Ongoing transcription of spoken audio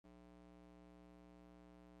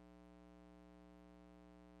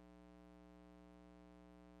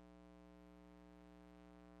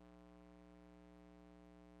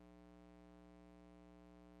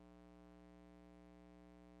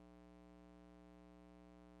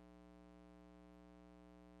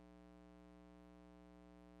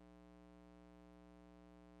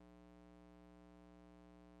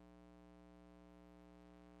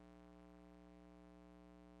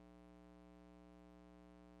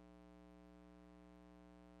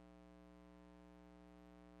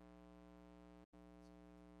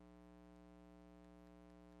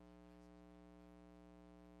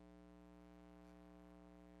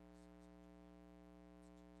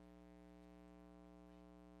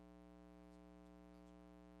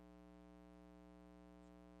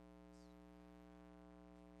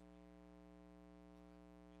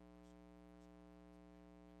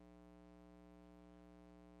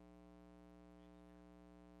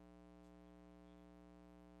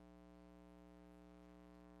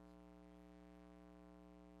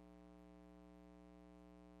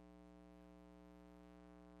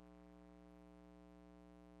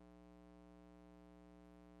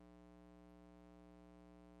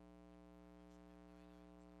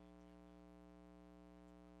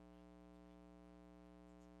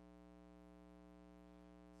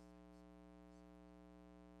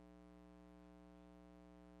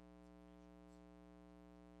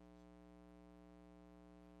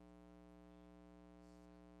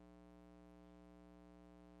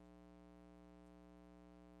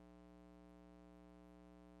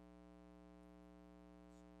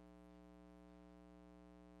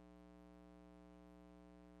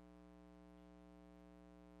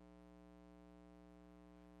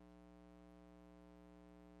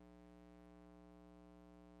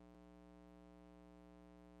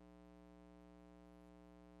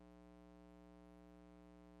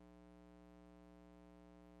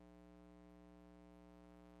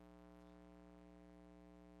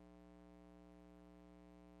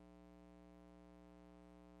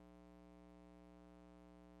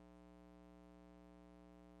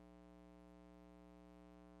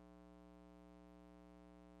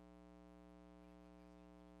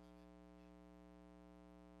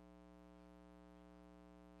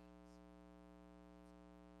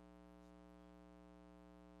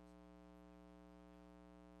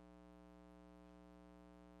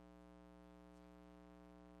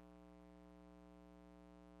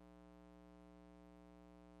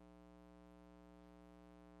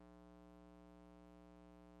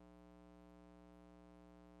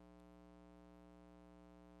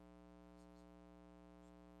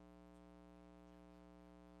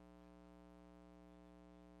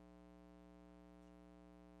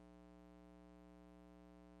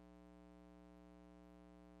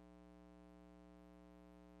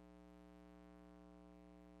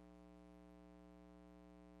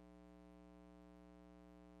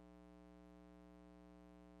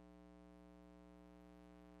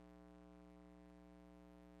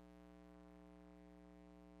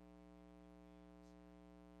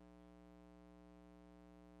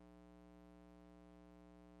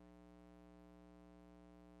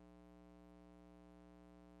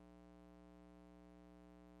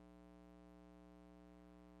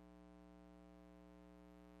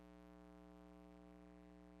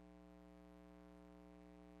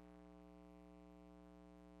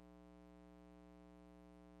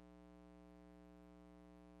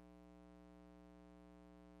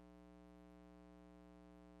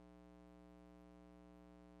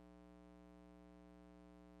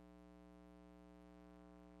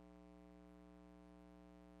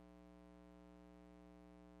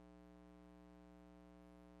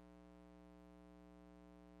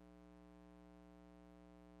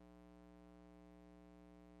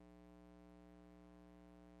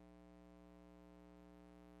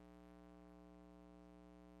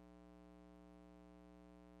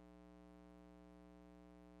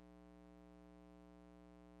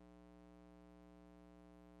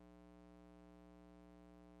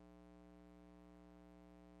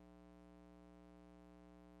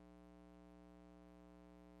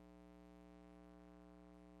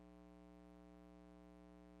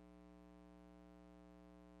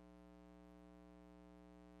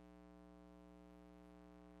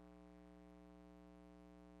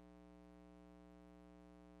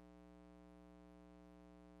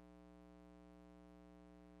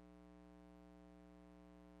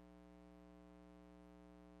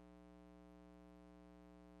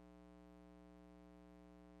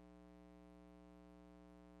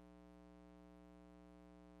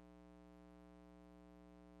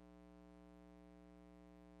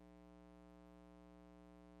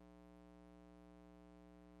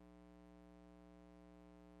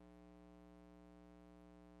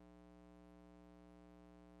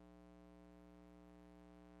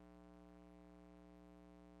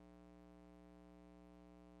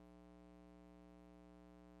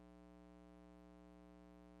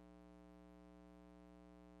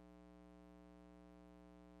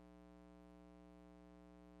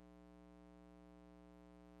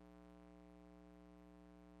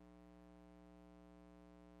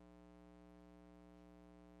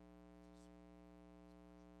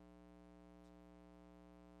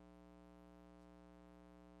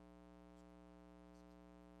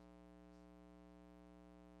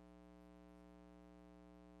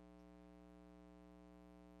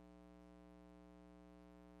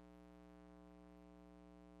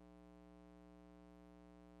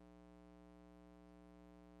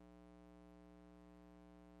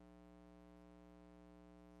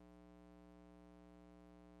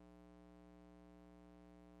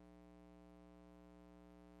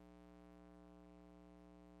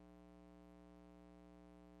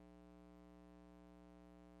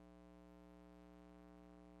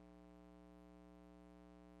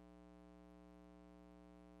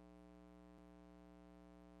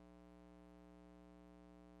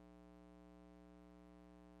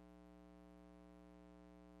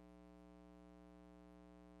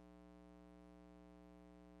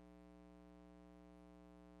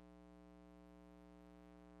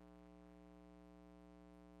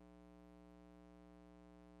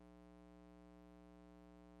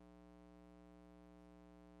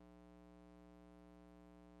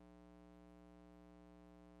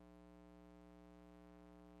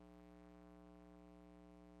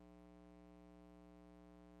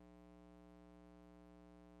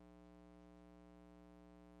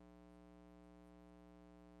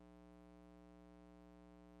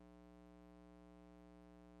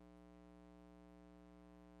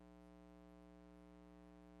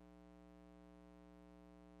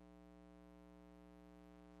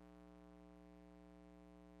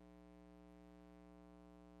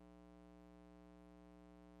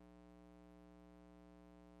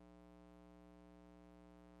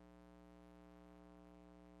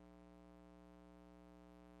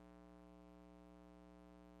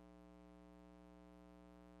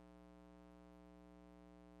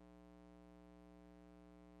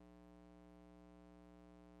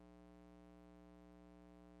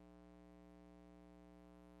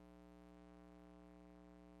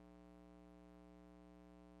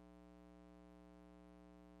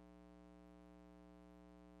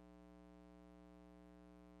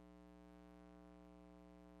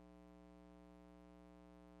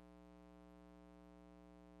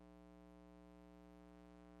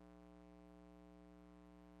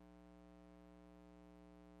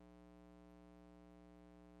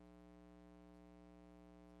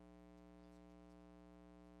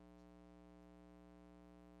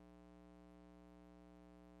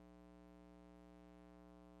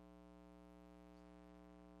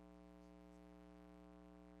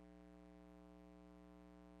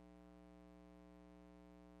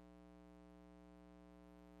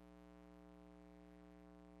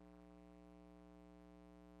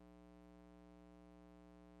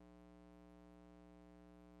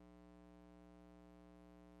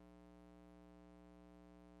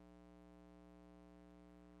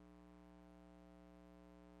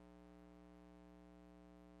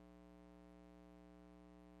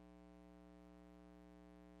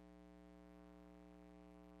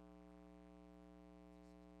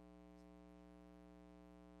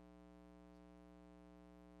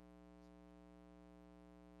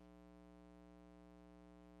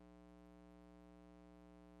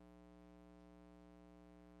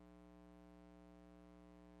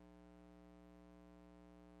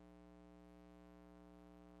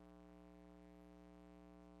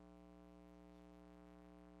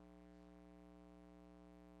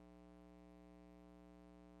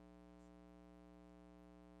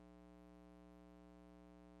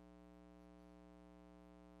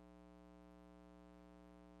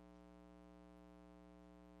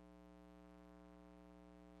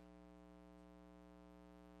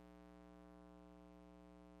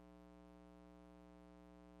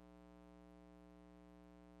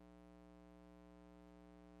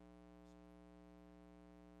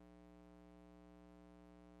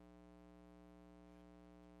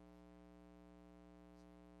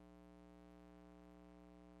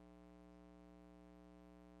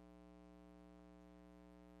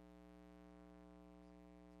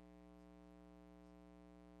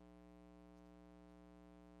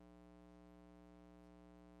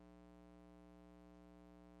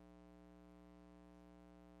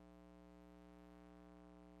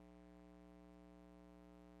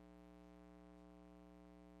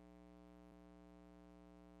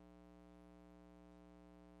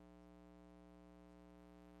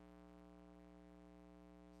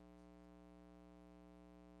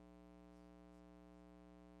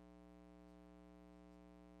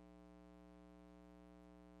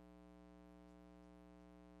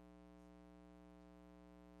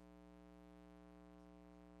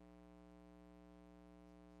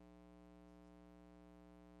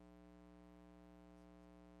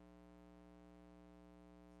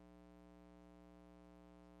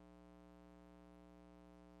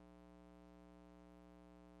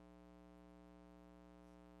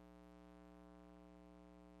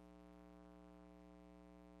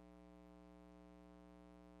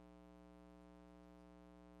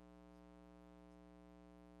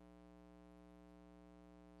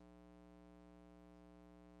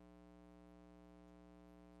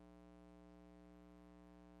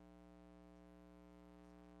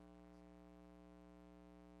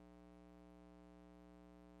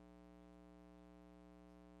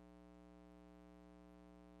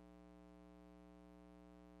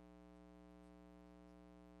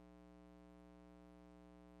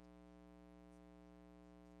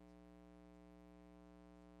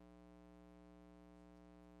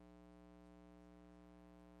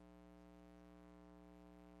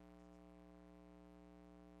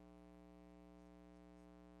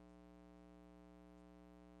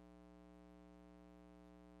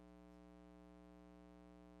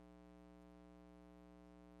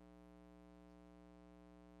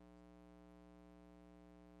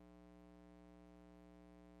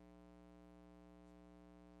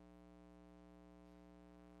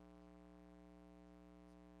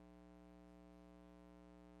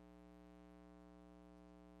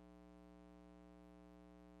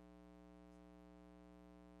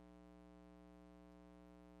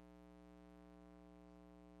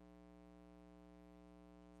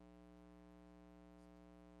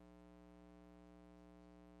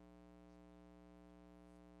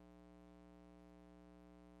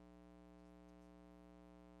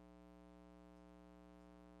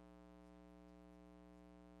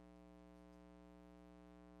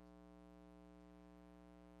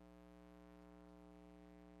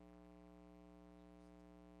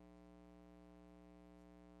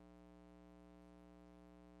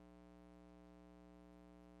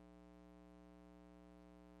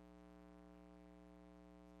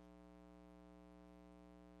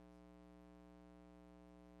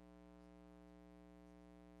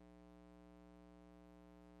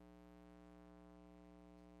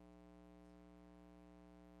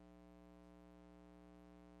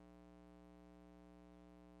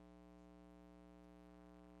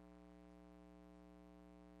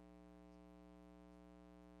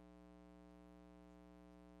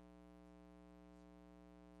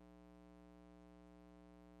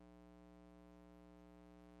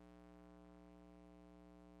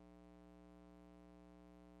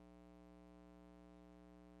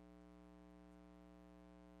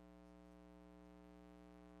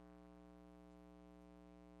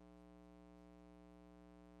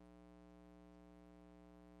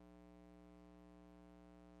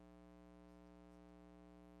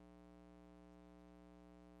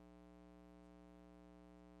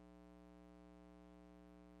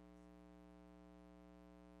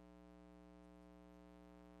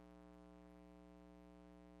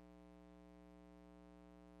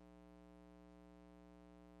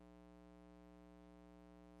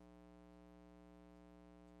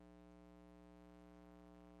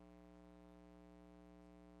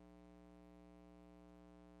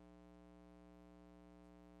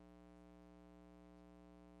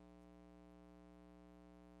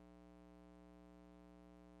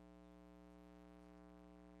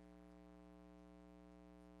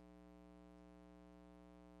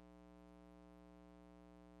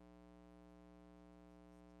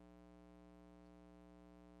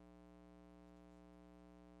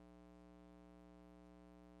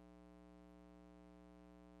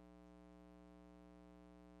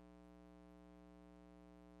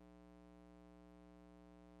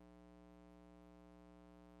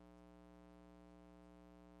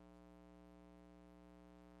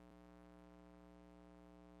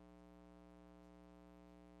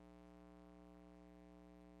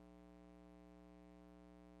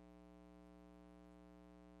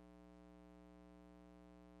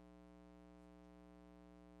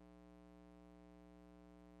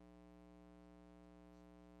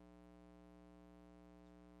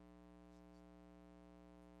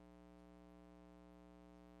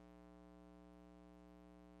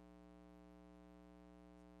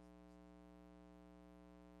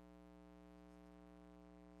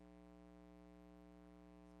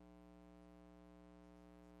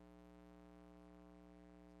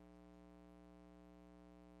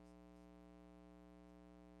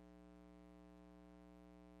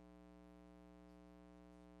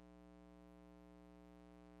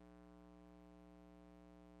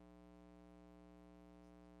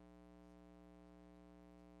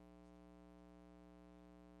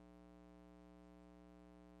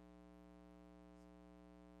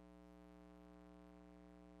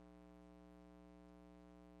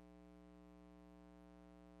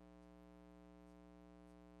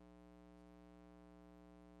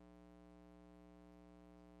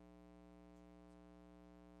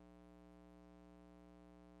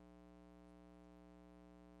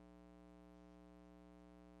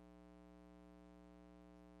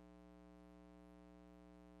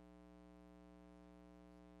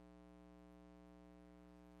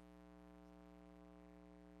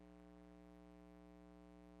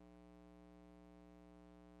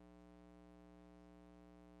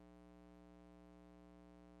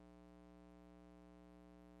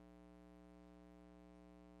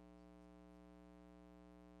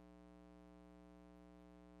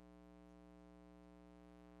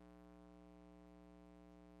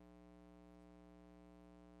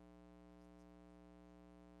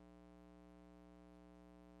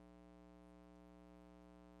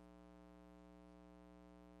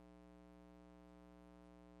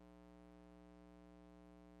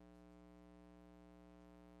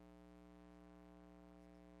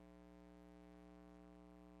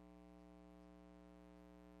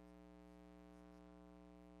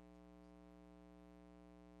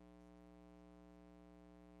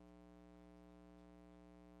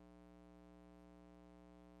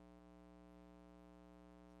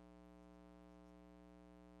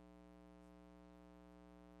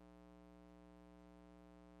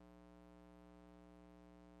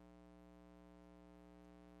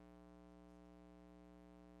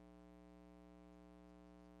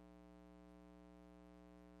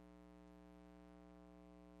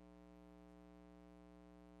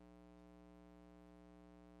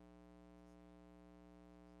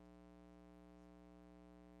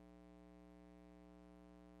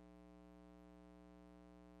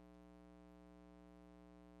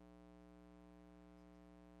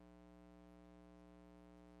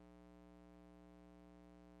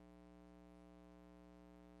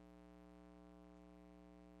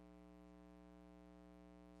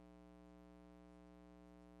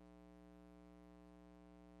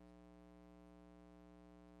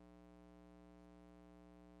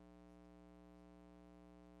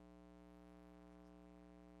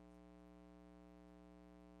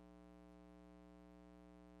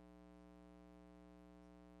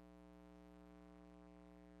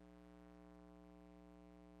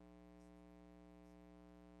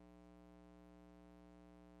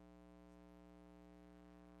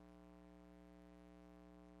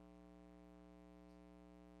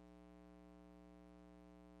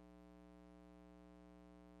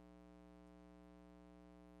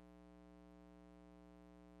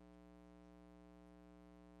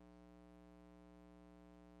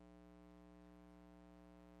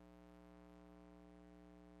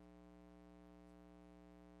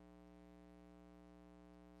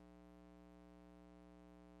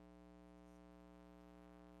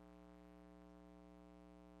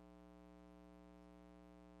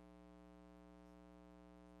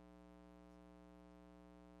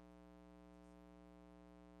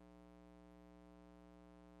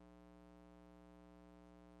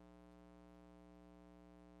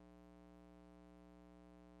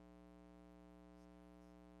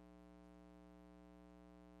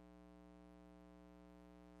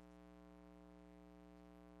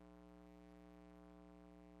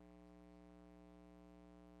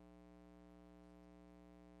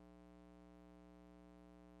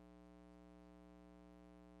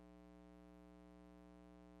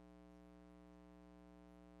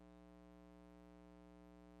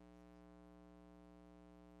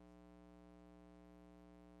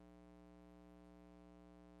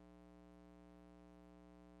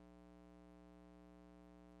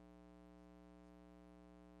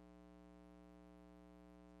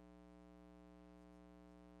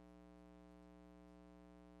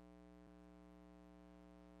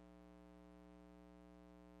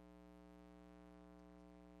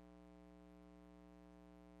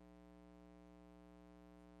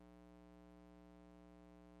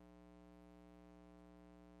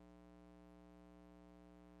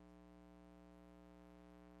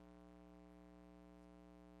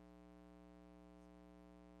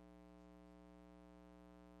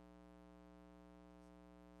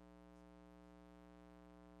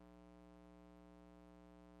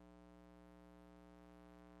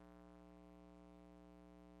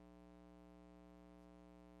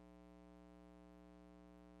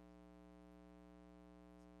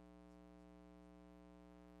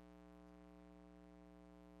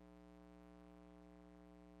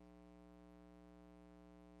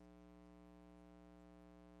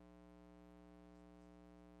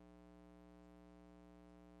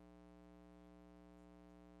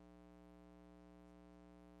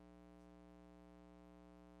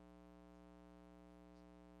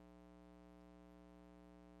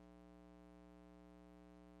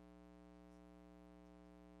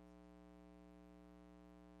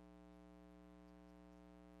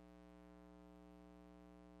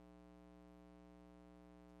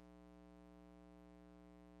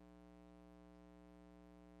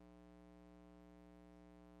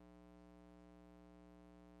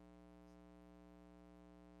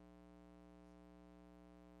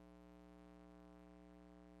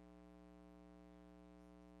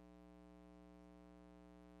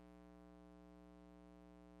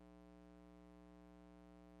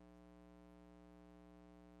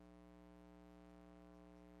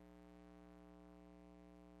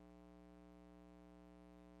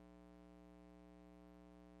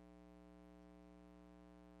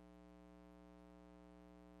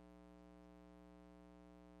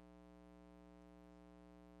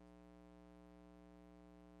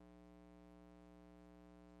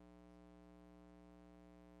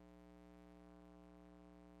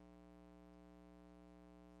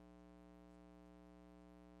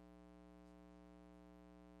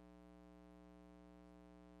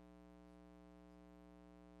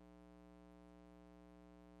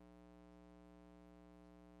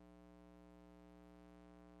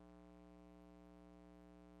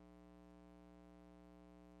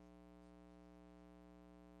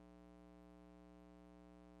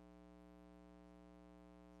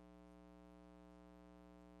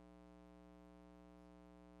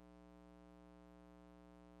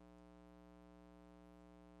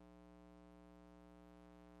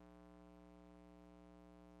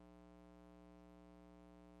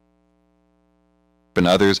and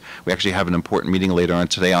others. We actually have an important meeting later on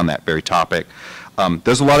today on that very topic.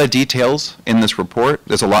 There's a lot of details in this report.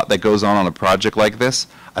 There's a lot that goes on a project like this.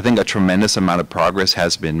 I think a tremendous amount of progress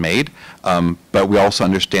has been made, but we also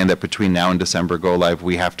understand that between now and December go live,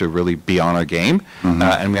 we have to really be on our game,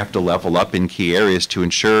 and we have to level up in key areas to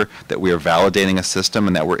ensure that we are validating a system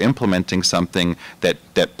and that we're implementing something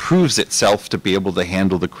that proves itself to be able to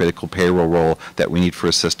handle the critical payroll role that we need for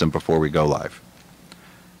a system before we go live.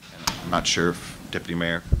 I'm not sure if Deputy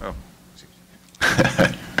Mayor,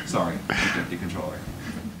 sorry, Deputy Controller.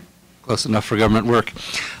 Close enough for government work.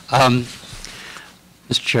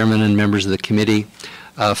 Mr. Chairman and members of the committee,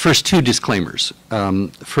 first, two disclaimers.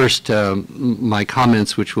 First, my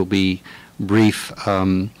comments, which will be brief,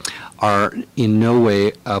 are in no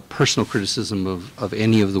way a personal criticism of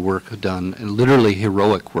any of the work done. And literally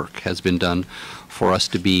heroic work has been done for us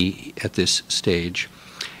to be at this stage.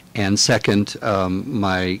 And second,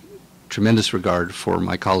 my tremendous regard for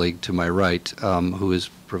my colleague to my right, who is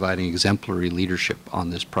providing exemplary leadership on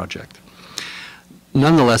this project.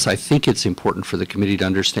 Nonetheless, I think it's important for the committee to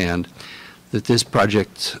understand that this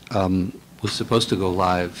project was supposed to go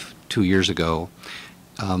live 2 years ago.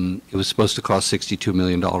 It was supposed to cost $62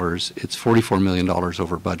 million. It's $44 million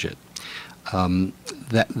over budget.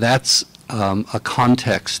 That's a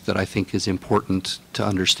context that I think is important to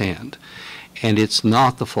understand. And it's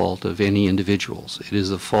not the fault of any individuals. It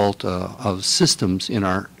is the fault of systems in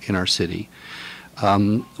our city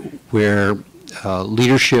where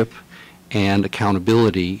leadership and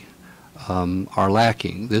accountability are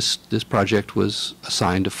lacking. This project was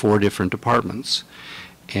assigned to 4 different departments,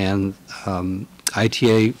 and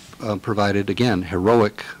ITA provided, again,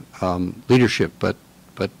 heroic leadership, but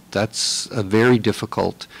that's a very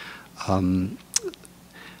difficult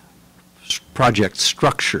project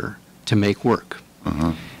structure to make work.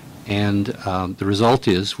 And the result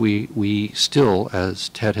is we still, as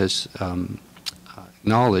Ted has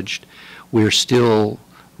acknowledged, we're still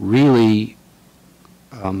really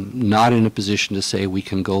not in a position to say we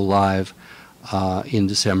can go live in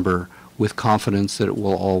December with confidence that it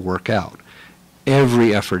will all work out.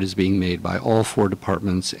 Every effort is being made by all 4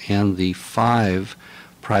 departments and the 5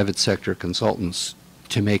 private sector consultants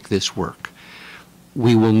to make this work.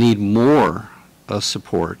 We will need more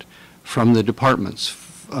support from the departments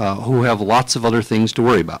who have lots of other things to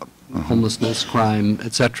worry about, homelessness, crime,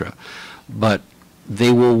 etc. But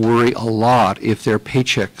they will worry a lot if their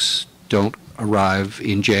paychecks don't arrive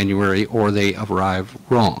in January or they arrive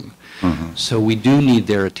wrong. So we do need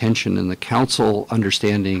their attention, and the council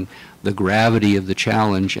understanding the gravity of the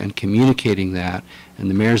challenge and communicating that, and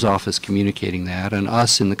the mayor's office communicating that, and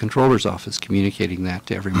us in the controller's office communicating that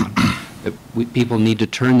to everyone. That people need to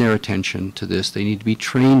turn their attention to this. They need to be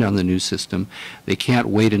trained on the new system. They can't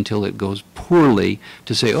wait until it goes poorly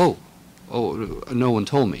to say, oh, no one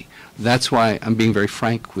told me. That's why I'm being very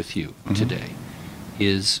frank with you today,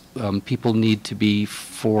 is people need to be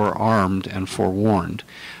forearmed and forewarned.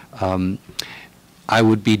 I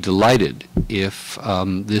would be delighted if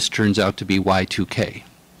this turns out to be Y2K,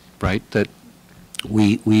 right? That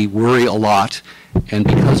we worry a lot, and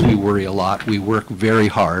because we worry a lot, we work very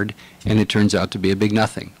hard, and it turns out to be a big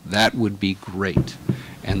nothing. That would be great,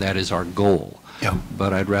 and that is our goal. Yeah.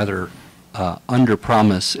 But I'd rather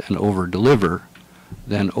under-promise and over-deliver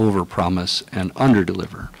than over-promise and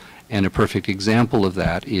under-deliver. And a perfect example of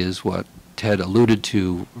that is what Ted alluded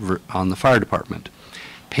to on the fire department.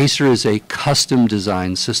 PACER is a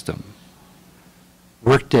custom-designed system.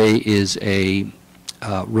 Workday is a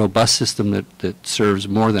robust system that serves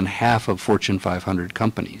more than half of Fortune 500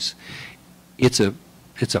 companies. It's a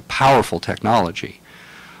powerful technology,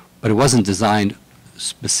 but it wasn't designed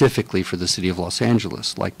specifically for the city of Los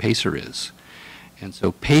Angeles like PACER is. And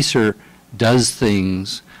so PACER does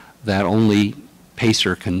things that only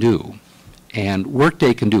PACER can do. And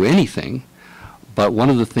Workday can do anything, but one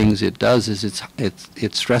of the things it does is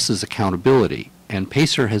it stresses accountability, and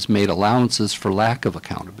PACER has made allowances for lack of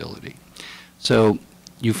accountability. So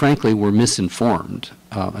you frankly were misinformed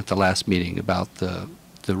at the last meeting about the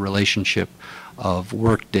relationship of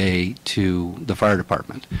Workday to the fire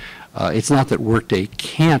department. It's not that Workday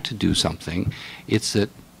can't do something, it's that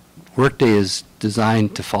Workday is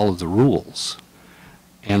designed to follow the rules,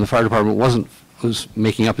 and the fire department was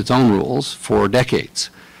making up its own rules for decades.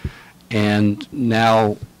 And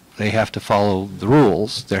now they have to follow the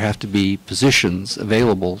rules. There have to be positions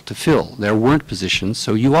available to fill. There weren't positions,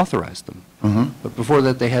 so you authorized them. But before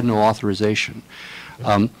that, they had no authorization.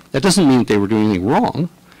 That doesn't mean that they were doing anything wrong.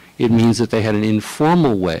 It means that they had an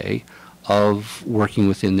informal way of working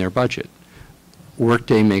within their budget.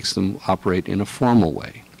 Workday makes them operate in a formal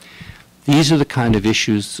way. These are the kind of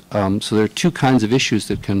issues, so there are two kinds of issues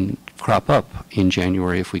that can crop up in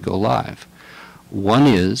January if we go live. One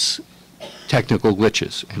is technical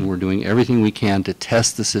glitches, and we're doing everything we can to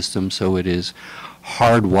test the system so it is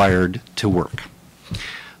hardwired to work.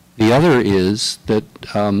 The other is that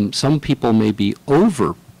some people may be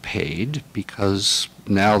overpaid because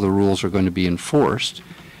now the rules are going to be enforced,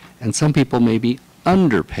 and some people may be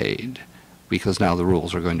underpaid because now the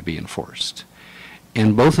rules are going to be enforced.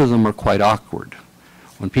 And both of them are quite awkward.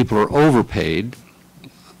 When people are overpaid,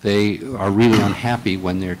 they are really unhappy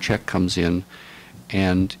when their check comes in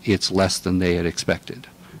and it's less than they had expected.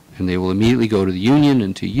 And they will immediately go to the union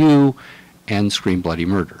and to you and scream bloody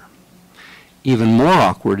murder. Even more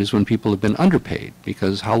awkward is when people have been underpaid,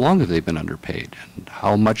 because how long have they been underpaid? And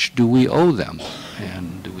how much do we owe them?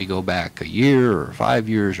 And do we go back a year or 5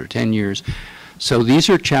 years or 10 years? So these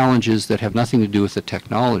are challenges that have nothing to do with the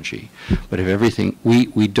technology, but have everything.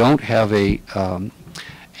 We don't have a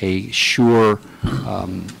sure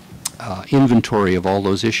inventory of all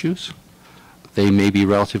those issues. They may be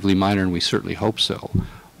relatively minor, and we certainly hope so,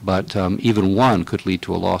 but even one could lead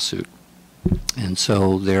to a lawsuit. And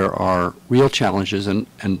so there are real challenges, and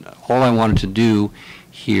all I wanted to do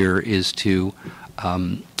here is to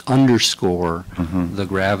underscore the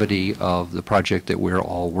gravity of the project that we're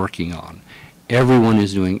all working on. Everyone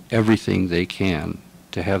is doing everything they can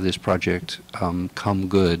to have this project come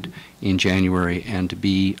good in January and to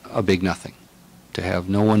be a big nothing, to have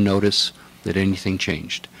no one notice that anything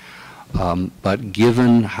changed. But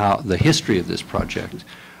given how the history of this project,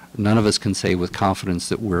 none of us can say with confidence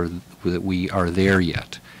that we are there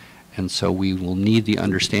yet. And so we will need the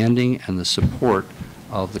understanding and the support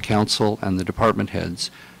of the council and the department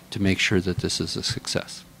heads to make sure that this is a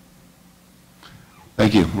success.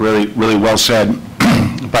 Thank you. Really, really well said.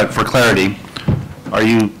 But for clarity, are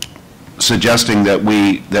you suggesting that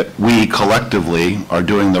we collectively are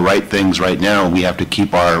doing the right things right now? We have to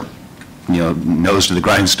keep our nose to the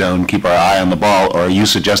grindstone, keep our eye on the ball, or are you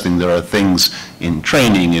suggesting there are things in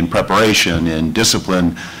training, in preparation, in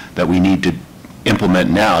discipline that we need to implement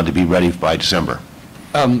now to be ready by December?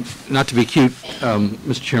 Not to be cute,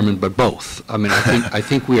 Mr. Chairman, but both. I mean, I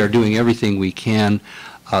think we are doing everything we can.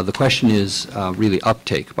 The question is really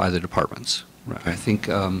uptake by the departments. Right. I think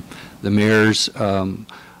the mayor's,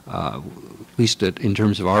 at least in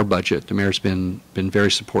terms of our budget, the mayor's been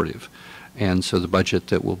very supportive. And so the budget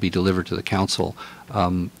that will be delivered to the council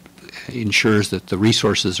ensures that the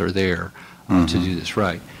resources are there to do this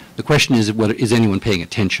right. The question is, is anyone paying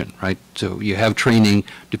attention, right? So you have training.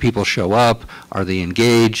 Do people show up? Are they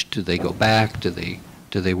engaged? Do they go back? Do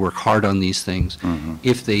they work hard on these things?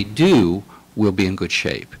 If they do, we'll be in good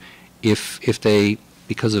shape. If they,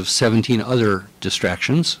 because of 17 other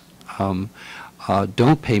distractions,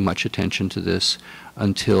 don't pay much attention to this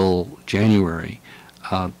until January,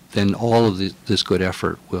 then all of this good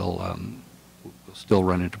effort will still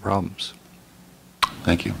run into problems.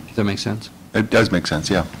 Thank you. Does that make sense? It does make sense,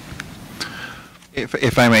 yeah.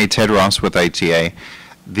 If I may, Ted Ross with ITA,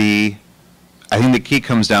 I think the key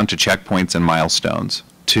comes down to checkpoints and milestones.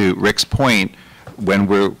 To Rick's point,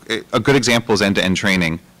 a good example is end-to-end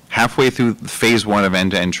training. Halfway through phase 1 of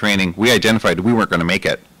end-to-end training, we identified we weren't going to make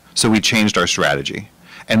it, so we changed our strategy.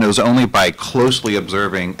 And it was only by closely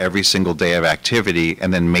observing every single day of activity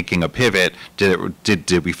and then making a pivot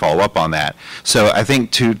did we follow up on that. So I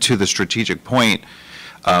think to the strategic point,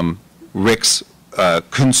 Rick's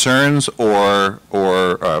concerns or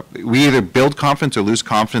we either build confidence or lose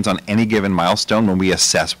confidence on any given milestone when we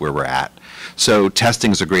assess where we're at. So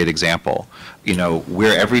testing is a great example.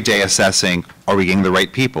 We're every day assessing, are we getting the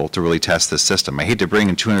right people to really test this system? I hate to bring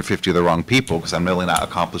in 250 of the wrong people because I'm really not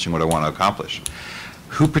accomplishing what I want to accomplish.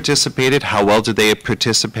 Who participated? How well did they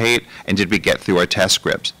participate? And did we get through our test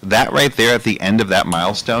scripts? That right there at the end of that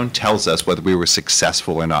milestone tells us whether we were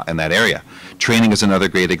successful or not in that area. Training is another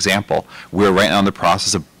great example. We're right now in the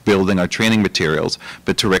process of building our training materials.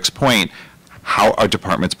 But to Rick's point, how are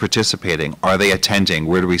departments participating? Are they attending?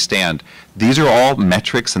 Where do we stand? These are all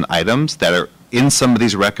metrics and items that are in some of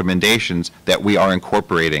these recommendations that we are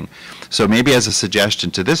incorporating. So maybe as a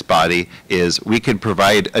suggestion to this body is we can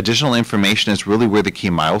provide additional information as really where the key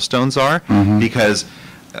milestones are, because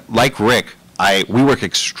like Rick, we work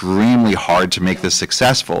extremely hard to make this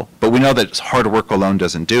successful, but we know that hard work alone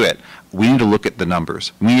doesn't do it. we need to look at the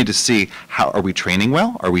numbers. We need to see, how are we training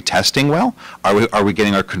well? Are we testing well? Are we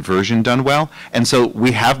getting our conversion done well? And so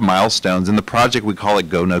we have milestones. In the project, we call it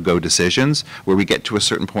go, no go decisions, where we get to a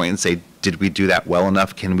certain point and say, did we do that well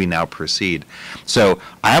enough? Can we now proceed? So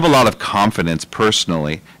I have a lot of confidence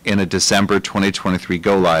personally in a December 2023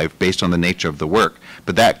 go live based on the nature of the work.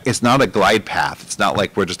 But that it's not a glide path. It's not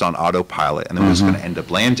like we're just on autopilot and then we're just going to end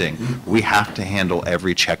up landing. We have to handle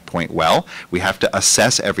every checkpoint well. We have to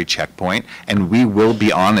assess every checkpoint, and we will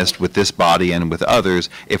be honest with this body and with others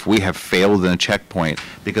if we have failed in a checkpoint,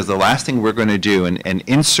 because the last thing we're going to do, and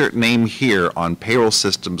insert name here on payroll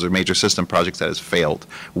systems or major system projects that has failed,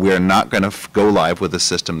 we are not going to go live with a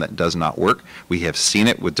system that does not work. We have seen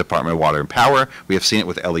it with Department of Water and Power. We have seen it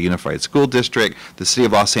with LA Unified School District. The City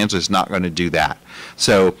of Los Angeles is not going to do that.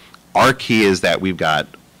 So our key is that we've got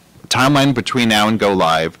timeline between now and go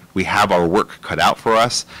live. We have our work cut out for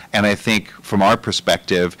us, and I think from our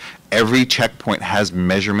perspective, every checkpoint has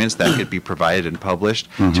measurements that could be provided and published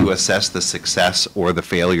to assess the success or the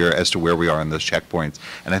failure as to where we are in those checkpoints.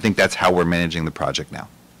 And I think that's how we're managing the project now.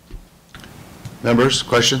 Members,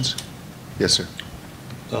 questions? Yes, sir.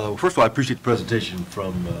 First of all, I appreciate the presentation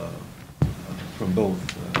from both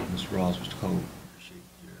Mr. Ross, Mr. Cole. Appreciate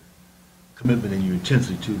your commitment and your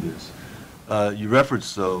intensity to this. You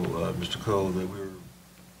referenced, though, Mr. Cole, that we were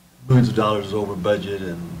millions of dollars over budget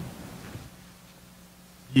and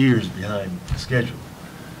years behind schedule.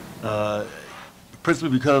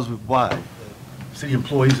 Principally because of why? City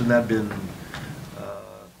employees have not been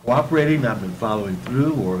cooperating, not been following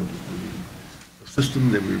through, or the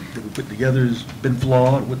system that we put together has been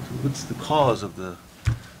flawed. What's the cause of the?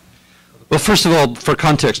 Well, first of all, for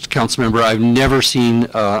context, Councilmember, I've never seen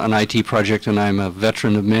an IT project, and I'm a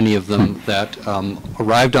veteran of many of them, that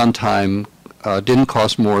arrived on time, didn't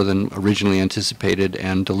cost more than originally anticipated,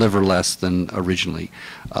 and deliver less than originally.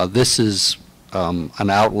 This is an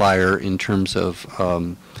outlier in terms of,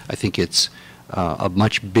 I think it's a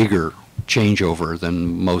much bigger changeover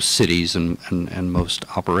than most cities and most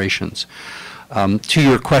operations. To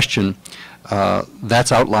your question,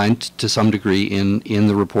 that's outlined to some degree in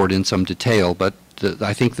the report in some detail, but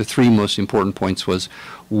I think the three most important points was,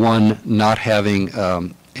 one, not having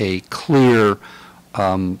a clear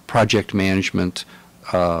project management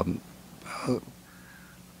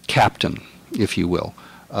captain, if you will.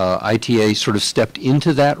 ITA sort of stepped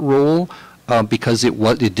into that role because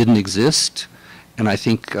it didn't exist, and I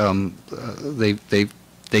think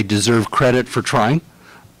they deserve credit for trying.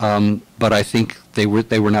 But I think they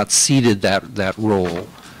were not ceded that role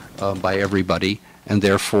by everybody, and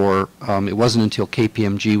therefore it wasn't until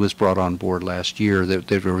KPMG was brought on board last year that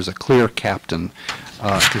there was a clear captain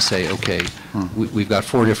to say, okay, we've got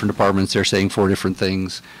 4 different departments, they're saying 4 different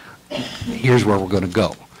things, here's where we're going to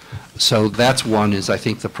go. So that's one, is I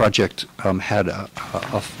think the project had a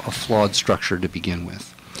flawed structure to begin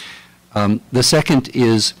with. The second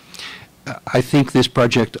is, I think this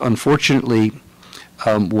project, unfortunately,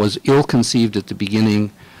 was ill-conceived at the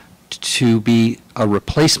beginning to be a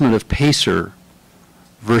replacement of PACER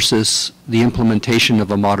versus the implementation of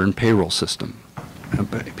a modern payroll system,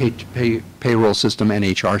 payroll system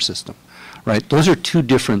and HR system, right? Those are two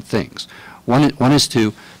different things. One is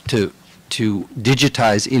to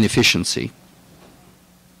digitize inefficiency,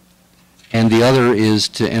 and the other is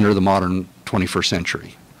to enter the modern 21st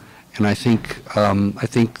century. And I think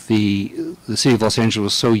the City of Los Angeles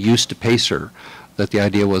was so used to PACER that the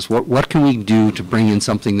idea was, what can we do to bring in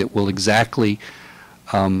something that will exactly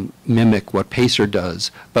mimic what PACER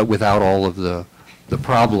does, but without all of the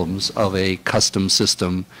problems of a custom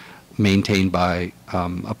system maintained by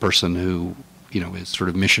a person who, is sort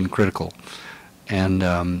of mission critical.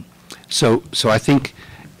 And so I think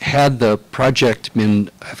had the project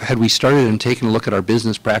had we started and taken a look at our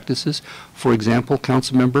business practices, for example,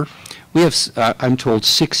 council member, we have, I'm told,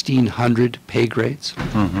 1,600 pay grades.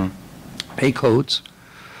 Pay codes.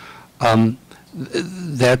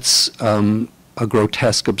 That's a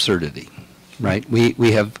grotesque absurdity, right?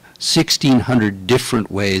 We have 1,600 different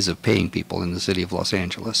ways of paying people in the City of Los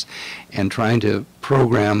Angeles, and trying to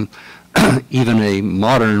program even a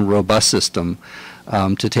modern, robust system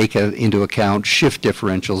to take into account shift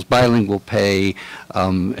differentials, bilingual pay,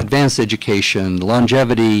 advanced education,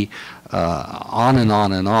 longevity, on and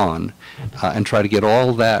on and on, and try to get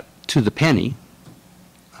all that to the penny,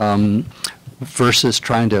 versus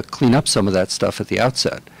trying to clean up some of that stuff at the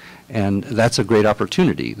outset. And that's a great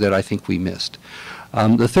opportunity that I think we missed.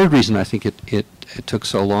 The third reason I think it took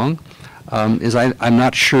so long is I'm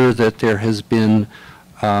not sure that there has been,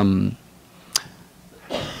 how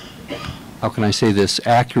can I say this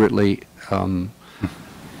accurately, I'm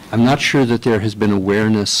not sure that there has been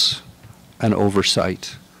awareness an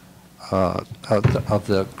oversight of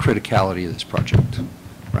the criticality of this project,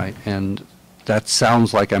 right? And that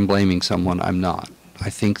sounds like I'm blaming someone. I'm not. I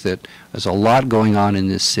think that there's a lot going on in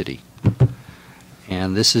this city,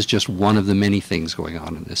 and this is just one of the many things going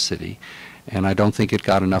on in this city. And I don't think it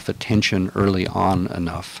got enough attention early on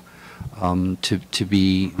enough to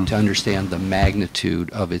understand the magnitude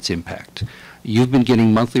of its impact. You've been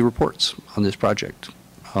getting monthly reports on this project.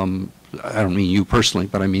 I don't mean you personally,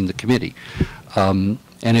 but I mean the committee. And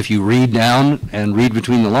if you read down and read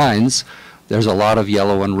between the lines, there's a lot of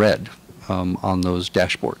yellow and red on those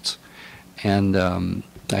dashboards. And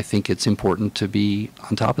I think it's important to be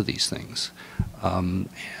on top of these things. And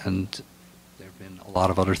there have been a lot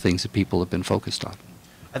of other things that people have been focused on.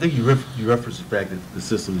 I think you referenced the fact that the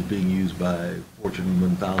system is being used by Fortune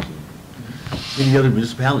 1000. Any other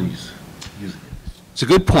municipalities using it? It's a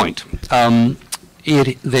good point.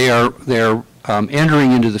 They're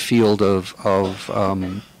entering into the field of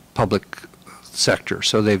public sector.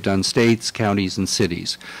 So they've done states, counties, and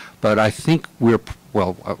cities. But I think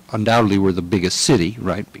undoubtedly we're the biggest city,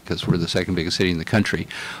 right, because we're the second biggest city in the country.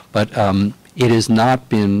 But it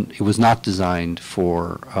was not designed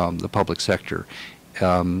for the public sector.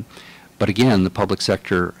 But again, the public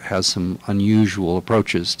sector has some unusual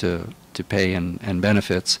approaches to pay and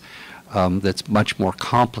benefits that's much more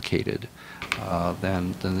complicated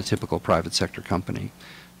than the typical private sector company.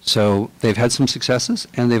 So they've had some successes,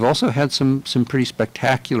 and they've also had some pretty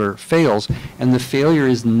spectacular fails, and the failure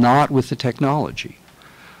is not with the technology.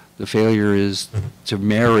 The failure is to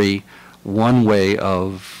marry one way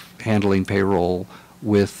of handling payroll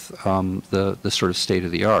with the sort of state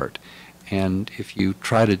of the art. And if you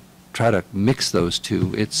try to mix those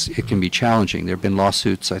two, it can be challenging. There have been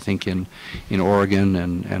lawsuits, I think, in Oregon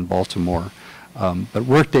and Baltimore. But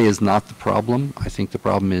Workday is not the problem. I think the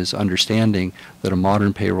problem is understanding that a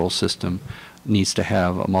modern payroll system needs to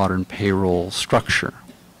have a modern payroll structure.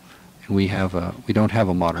 And we don't have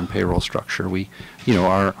a modern payroll structure.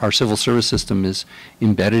 Our civil service system is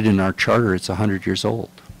embedded in our charter. It's 100 years old.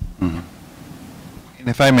 Mm-hmm. And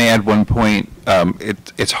if I may add one point,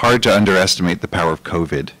 it's hard to underestimate the power of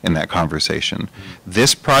COVID in that conversation.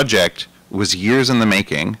 This project was years in the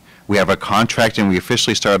making. We have a contract and we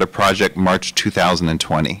officially started a project March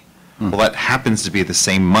 2020. Well, that happens to be the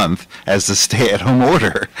same month as the stay-at-home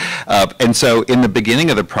order. And so in the beginning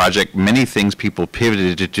of the project, many things people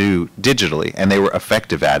pivoted to do digitally, and they were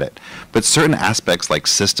effective at it. But certain aspects like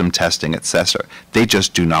system testing, et cetera, they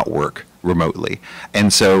just do not work remotely.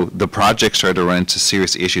 And so the project started to run into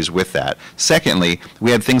serious issues with that. Secondly,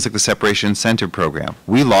 we had things like the separation incentive program.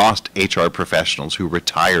 We lost HR professionals who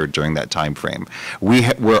retired during that time frame. We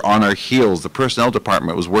were on our heels. The personnel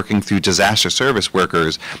department was working through disaster service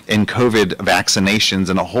workers and COVID vaccinations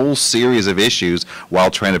and a whole series of issues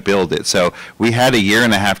while trying to build it. So we had 1.5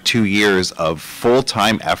 years, 2 years of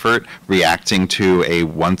full-time effort reacting to a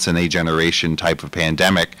once-in-a-generation type of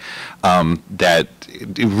pandemic that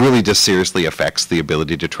it really just seriously affects the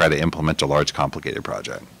ability to try to implement a large, complicated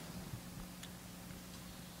project.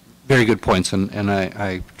 Very good points, and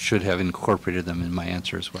I should have incorporated them in my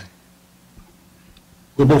answer as well.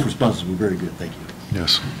 Well, both responses were very good. Thank you.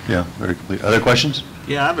 Yes. Yeah, very complete. Other questions?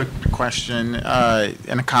 Yeah, I have a question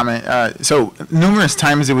and a comment. So numerous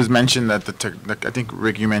times it was mentioned that I think,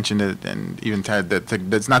 Rick, you mentioned it, and even Ted, that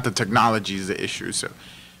it's not the technology is the issue,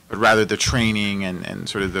 but rather the training and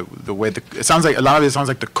sort of the way it sounds like a lot of it sounds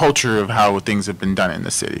like the culture of how things have been done in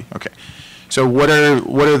the city. Okay. So what are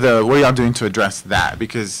y'all doing to address that?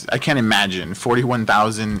 Because I can't imagine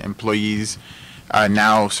 41,000 employees.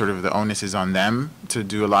 Now sort of the onus is on them to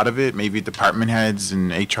do a lot of it, maybe department heads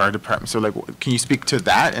and HR departments. So like, can you speak to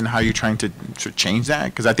that and how you're trying to sort of change that?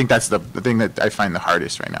 Because I think that's the thing that I find the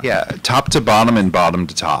hardest right now. Yeah, top to bottom and bottom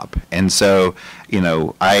to top. And so,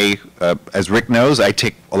 as Rick knows, I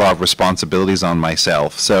take a lot of responsibilities on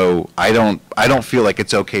myself. So I don't feel like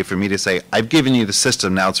it's okay for me to say, I've given you the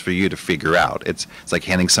system, now it's for you to figure out. It's like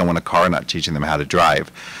handing someone a car, not teaching them how to drive.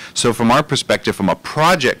 So from our perspective, from a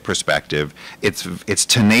project perspective, it's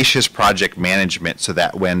tenacious project management so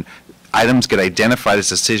that when items get identified as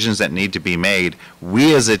decisions that need to be made,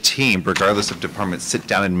 we as a team, regardless of department, sit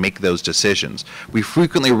down and make those decisions. We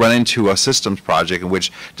frequently run into a systems project in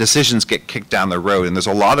which decisions get kicked down the road, and there's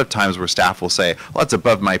a lot of times where staff will say, well, it's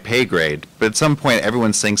above my pay grade, but at some point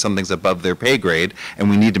everyone's saying something's above their pay grade, and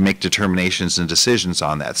we need to make determinations and decisions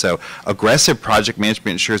on that. So aggressive project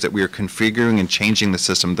management ensures that we are configuring and changing the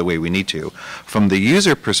system the way we need to. From the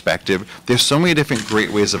user perspective, there's so many different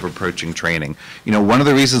great ways of approaching training. One of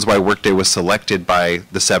the reasons why Workday Workday was selected by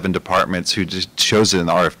the 7 departments who just chose it in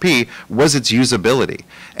the RFP was its usability.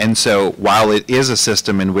 And so while it is a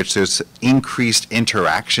system in which there's increased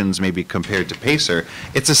interactions maybe compared to Pacer,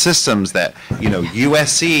 it's a systems that,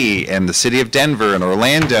 USC and the city of Denver and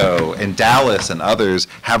Orlando and Dallas and others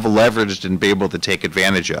have leveraged and be able to take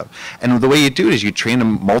advantage of. And the way you do it is you train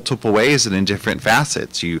them multiple ways and in different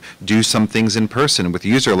facets. You do some things in person with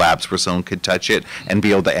user labs where someone could touch it and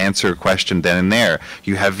be able to answer a question then and there.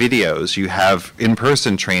 You have videos, you have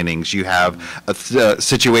in-person trainings, you have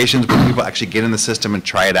situations where people actually get in the system and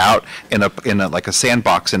try it out in a like a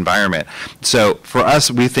sandbox environment. So for us,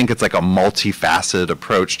 we think it's like a multifaceted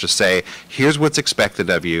approach to say, here's what's expected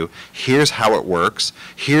of you, here's how it works,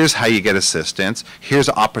 here's how you get assistance, here's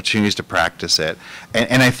opportunities to practice it.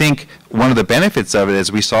 And I think one of the benefits of it,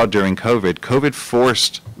 as we saw during COVID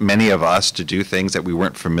forced many of us to do things that we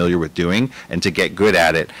weren't familiar with doing and to get good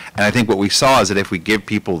at it. And I think what we saw is that if we give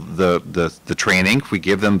people the training, if we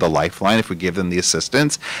give them the lifeline, if we give them the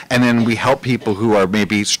assistance, and then we help people who are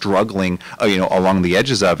maybe struggling, along the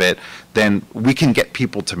edges of it, then we can get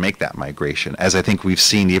people to make that migration, as I think we've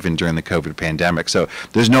seen even during the COVID pandemic. So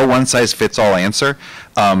there's no one-size-fits-all answer.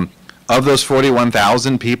 Of those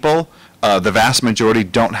 41,000 people, the vast majority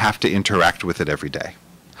don't have to interact with it every day.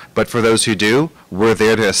 But for those who do, we're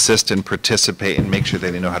there to assist and participate and make sure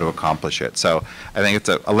that they know how to accomplish it. So I think it's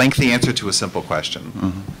a lengthy answer to a simple question.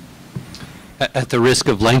 Mm-hmm. At the risk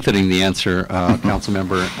of lengthening the answer, Council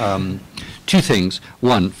Member, 2 things.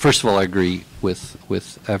 One, first of all, I agree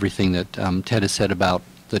with everything that Ted has said about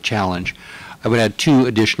the challenge. I would add 2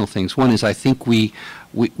 additional things. One is I think we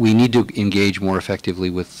need to engage more effectively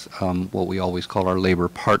with what we always call our labor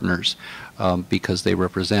partners because they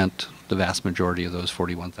represent the vast majority of those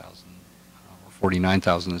 41,000 or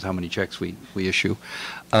 49,000 is how many checks we issue.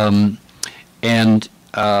 And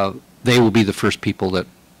they will be the first people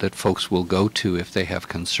that folks will go to if they have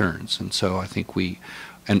concerns. And so I think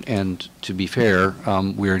and to be fair,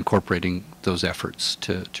 we're incorporating those efforts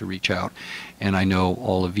to reach out. And I know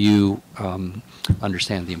all of you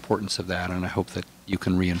understand the importance of that, and I hope that you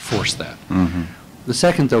can reinforce that. Mm-hmm. The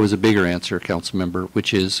second, though, is a bigger answer, Council Member,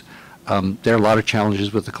 which is there are a lot of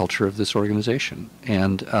challenges with the culture of this organization.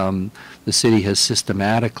 And the city has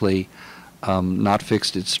systematically not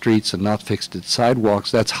fixed its streets and not fixed its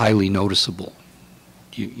sidewalks. That's highly noticeable.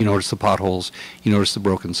 You notice the potholes, you notice the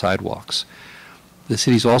broken sidewalks. The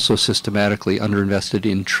city's also systematically underinvested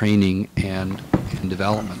in training and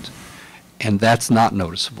development, and that's not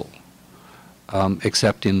noticeable,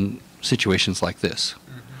 except in situations like this.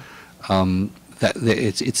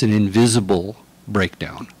 It's an invisible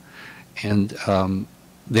breakdown, and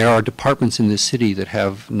there are departments in this city that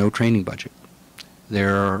have no training budget.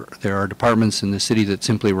 There are departments in the city that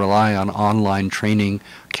simply rely on online training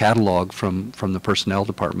catalog from the personnel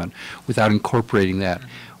department without incorporating that.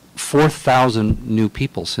 4,000 new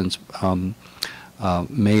people since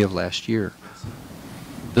May of last year.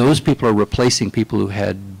 Those people are replacing people who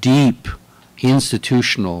had deep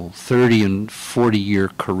institutional 30 and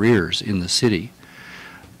 40-year careers in the city.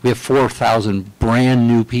 We have 4,000 brand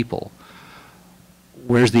new people.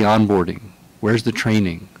 Where's the onboarding? Where's the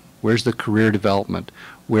training? Where's the career development?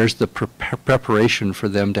 Where's the preparation for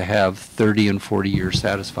them to have 30 and 40-year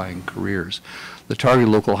satisfying careers? The Targeted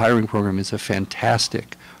Local Hiring Program is a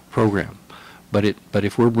fantastic program, but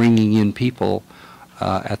if we're bringing in people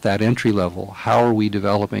at that entry level, how are we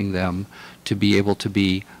developing them to be able to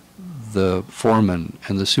be the foremen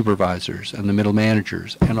and the supervisors and the middle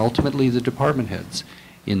managers and ultimately the department heads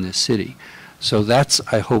in this city? So that's,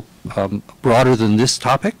 I hope, broader than this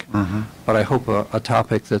topic, but I hope a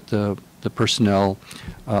topic that the Personnel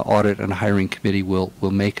Audit and Hiring Committee will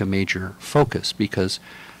make a major focus, because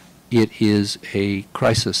it is a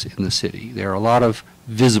crisis in the city. There are a lot of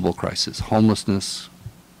visible crises: homelessness,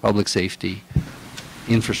 public safety,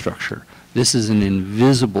 infrastructure. This is an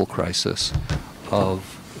invisible crisis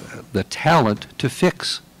of the talent to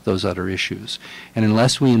fix those other issues. And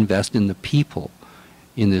unless we invest in the people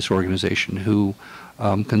in this organization who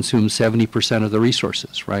consume 70% of the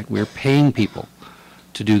resources, right? We're paying people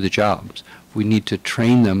to do the jobs. We need to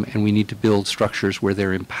train them, and we need to build structures where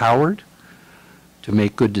they're empowered to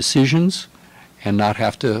make good decisions and not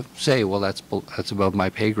have to say, well, that's above my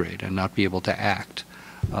pay grade, and not be able to act.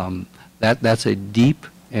 That's a deep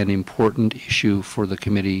and important issue for the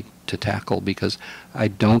committee to tackle, because I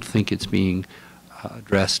don't think it's being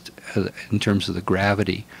addressed in terms of the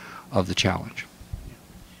gravity of the challenge.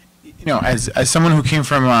 You know, as someone who came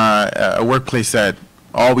from a workplace that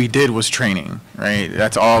all we did was training, right?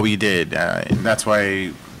 That's all we did. And that's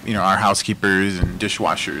why, you know, our housekeepers and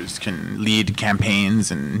dishwashers can lead campaigns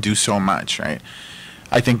and do so much, right?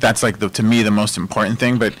 I think that's like to me the most important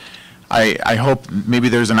thing. But I hope maybe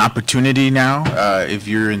there's an opportunity now, if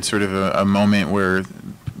you're in sort of a moment where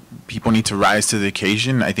people need to rise to the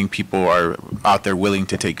occasion. I think people are out there willing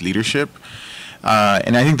to take leadership.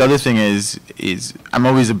 And I think the other thing is I'm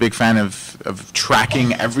always a big fan of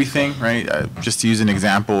tracking everything, right? Just to use an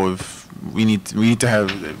example of we need to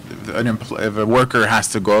have if a worker has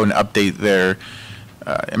to go and update their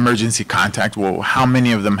emergency contact, well, how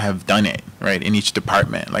many of them have done it, right, in each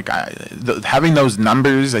department? Like having those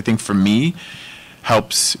numbers, I think for me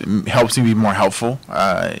helps me be more helpful.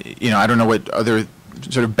 I don't know what other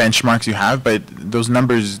sort of benchmarks you have, but the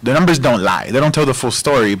numbers don't lie. They don't tell the full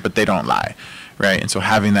story, but they don't lie, right? And so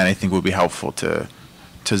having that, I think, will be helpful to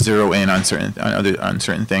zero in on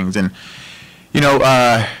certain things. And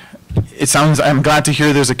I'm glad to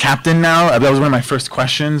hear there's a captain now. That was one of my first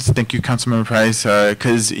questions. Thank you, Councilmember Price,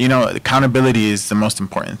 because accountability is the most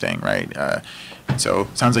important thing, right? So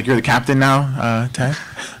it sounds like you're the captain now, Ted.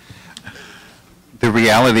 The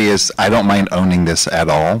reality is, I don't mind owning this at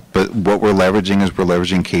all, but what we're leveraging is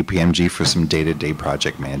KPMG for some day-to-day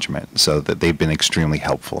project management, so that they've been extremely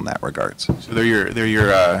helpful in that regards. So they're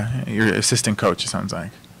your assistant coach, it sounds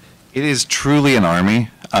like. It is truly an army,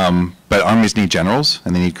 but armies need generals,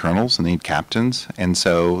 and they need colonels, and they need captains, and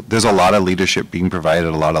so there's a lot of leadership being provided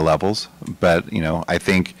at a lot of levels. But I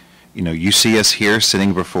think you see us here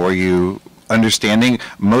sitting before you, understanding.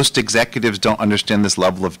 Most executives don't understand this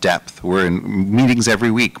level of depth. We're in meetings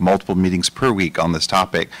every week, multiple meetings per week on this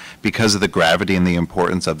topic, because of the gravity and the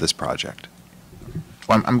importance of this project.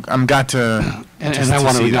 Well, I'm glad to. And I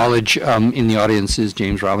want to acknowledge in the audience is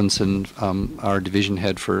James Robinson, our division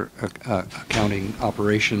head for accounting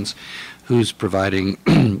operations, who's providing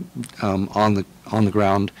on the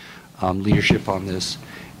ground leadership on this.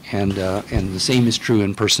 And the same is true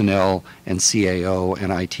in personnel and CAO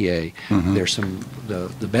and ITA. Mm-hmm. There's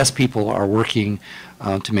the best people are working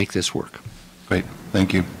to make this work. Great,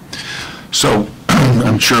 thank you. So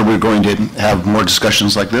I'm sure we're going to have more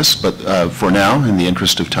discussions like this, but for now, in the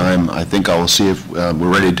interest of time, I think I will see if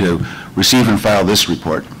we're ready to receive and file this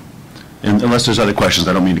report. And unless there's other questions,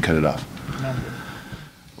 I don't mean to cut it off. No.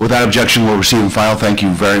 Without objection, we'll receive and file. Thank you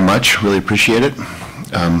very much. Really appreciate it.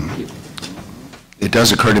 It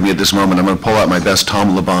does occur to me at this moment, I'm going to pull out my best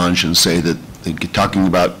Tom LaBonge and say that talking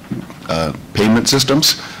about payment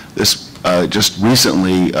systems, this just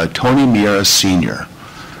recently, Tony Miera Sr.,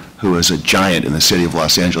 who is a giant in the city of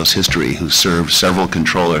Los Angeles history, who served several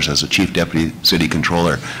controllers as a chief deputy city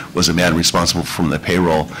controller, was a man responsible for the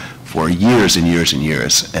payroll for years and years and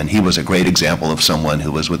years. And he was a great example of someone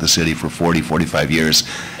who was with the city for 40, 45 years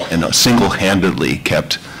and single-handedly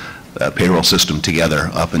kept payroll system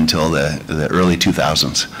together up until the early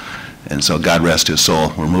 2000s. And so God rest his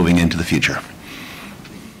soul, we're moving into the future.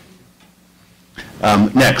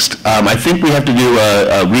 Next, I think we have to do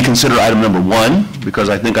reconsider item number 1, because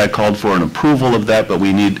I think I called for an approval of that, but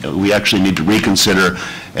we actually need to reconsider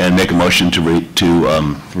and make a motion to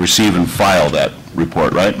receive and file that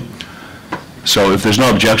report, right? So if there's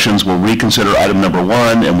no objections, we'll reconsider item number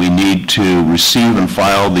 1, and we need to receive and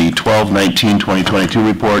file the 12/19/2022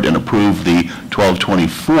 report and approve the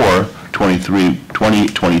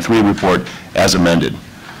 12/24/2023 report as amended.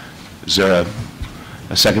 Is there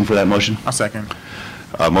a second for that motion? I'll second.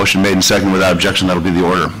 Motion made and seconded without objection. That'll be the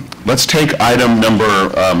order. Let's take item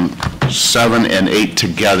number 7 and 8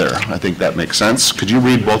 together. I think that makes sense. Could you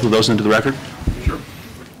read both of those into the record? Sure.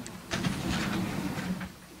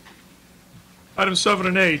 Items 7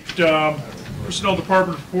 and 8, Personnel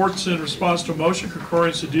Department reports in response to a motion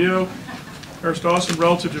concurring Cedillo, Harris Dawson,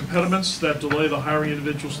 relative to impediments that delay the hiring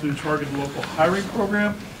individuals through targeted local hiring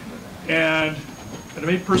program. And item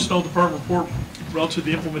 8, Personnel Department report relative to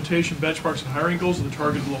the implementation, benchmarks, and hiring goals of the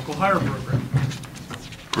targeted local hire program.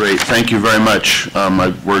 Great, thank you very much.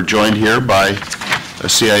 We're joined here by a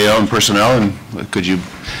CIO and personnel, and could you,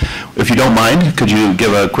 if you don't mind, could you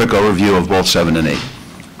give a quick overview of both 7 and 8?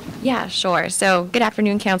 Yeah, sure. So good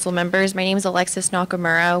afternoon, council members. My name is Alexis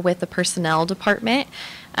Nakamura with the Personnel Department.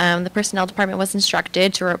 The Personnel Department was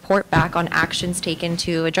instructed to report back on actions taken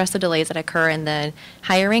to address the delays that occur in the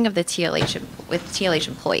hiring of the TLH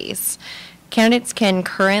employees. Candidates can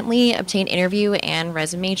currently obtain interview and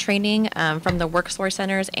resume training from the workforce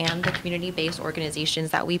centers and the community-based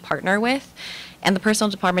organizations that we partner with. And the Personnel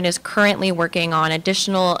Department is currently working on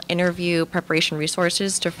additional interview preparation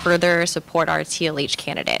resources to further support our TLH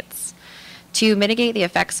candidates. To mitigate the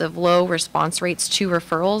effects of low response rates to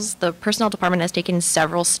referrals, the Personnel Department has taken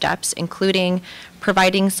several steps, including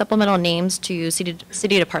providing supplemental names to city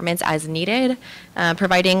departments as needed,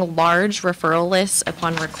 providing large referral lists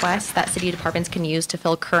upon request that city departments can use to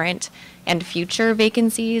fill current and future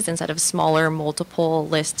vacancies instead of smaller multiple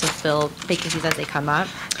lists to fill vacancies as they come up,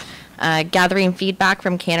 gathering feedback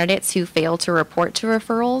from candidates who fail to report to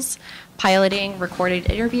referrals, piloting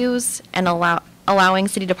recorded interviews, and allowing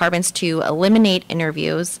city departments to eliminate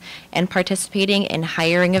interviews, and participating in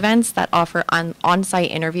hiring events that offer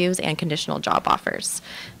on-site interviews and conditional job offers.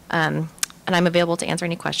 And I'm available to answer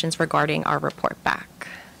any questions regarding our report back.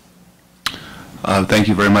 Thank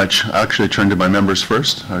you very much. I'll actually turn to my members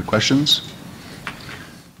first. Questions?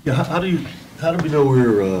 Yeah, how do we know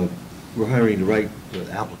we're hiring the right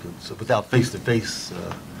applicants without face-to-face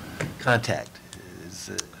contact?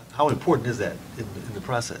 How important is that in the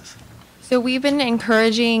process? So we've been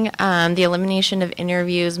encouraging the elimination of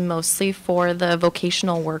interviews mostly for the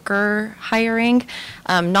vocational worker hiring.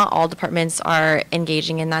 Not all departments are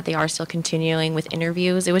engaging in that. They are still continuing with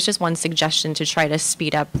interviews. It was just one suggestion to try to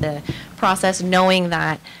speed up the process, knowing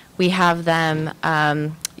that we have them,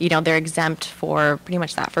 they're exempt for pretty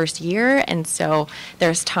much that first year. And so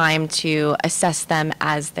there's time to assess them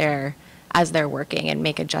as they're working and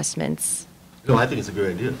make adjustments. No, I think it's a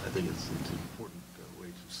good idea. I think it's an important way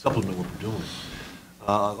to supplement what we're doing.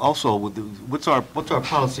 Also, what's our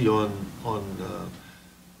policy on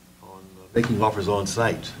making offers on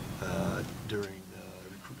site during the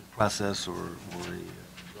recruitment process or a drive?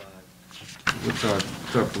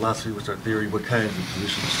 What's our philosophy? What's our theory? What kinds of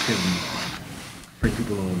positions can we bring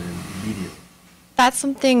people on immediately? That's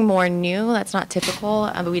something more new. That's not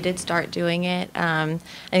typical, but we did start doing it. I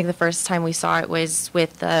think the first time we saw it was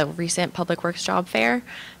with the recent Public Works job fair.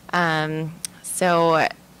 So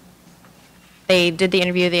they did the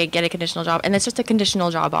interview, they get a conditional job, and it's just a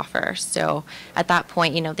conditional job offer. So at that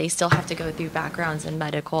point, they still have to go through backgrounds and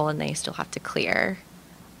medical, and they still have to clear.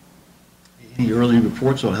 Any early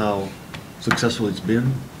reports on how successful it's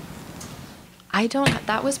been?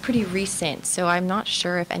 That was pretty recent, so I'm not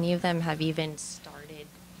sure if any of them have even started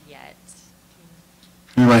yet.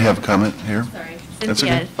 You might have a comment here. Sorry, That's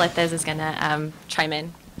Cynthia okay. Fletes is going to chime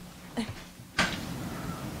in. Good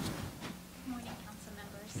morning, council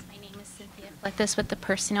members. My name is Cynthia Fletes with the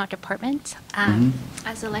Personnel Department.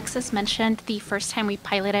 As Alexis mentioned, the first time we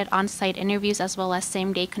piloted on-site interviews as well as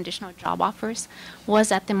same-day conditional job offers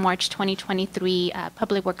was at the March 2023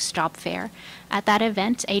 Public Works Job Fair. At that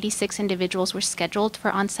event, 86 individuals were scheduled for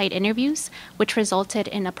on-site interviews, which resulted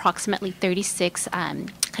in approximately 36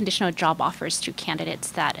 conditional job offers to candidates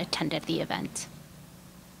that attended the event.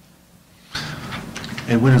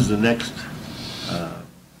 And when is the next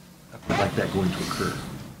effort like that going to occur? Is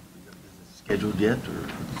it scheduled yet, or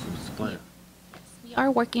what's the plan? We are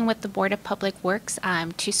working with the Board of Public Works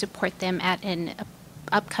to support them at an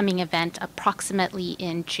upcoming event approximately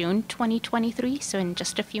in June 2023, so in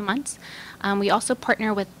just a few months. We also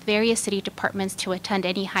partner with various city departments to attend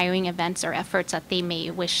any hiring events or efforts that they may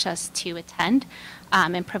wish us to attend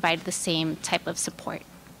and provide the same type of support.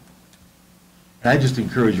 I just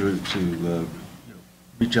encourage you to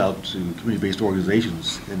reach out to community-based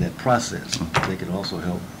organizations in that process. They can also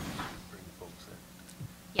help bring folks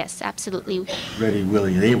Yes, absolutely. that are ready,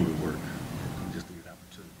 willing, and able to work. And just need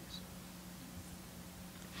opportunities.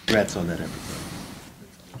 Congrats on that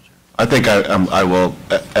effort. I think I will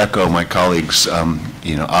echo my colleagues'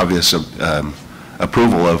 obvious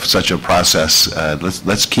approval of such a process.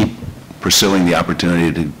 Let's keep pursuing the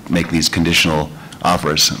opportunity to make these conditional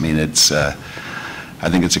offers. I mean, I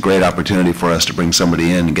think it's a great opportunity for us to bring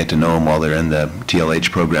somebody in and get to know them while they're in the TLH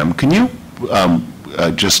program. Can you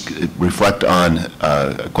just reflect on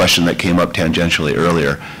a question that came up tangentially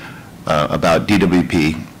earlier about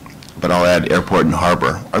DWP, but I'll add airport and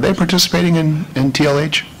harbor. Are they participating in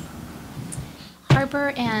TLH?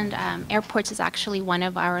 Harbor and airports is actually one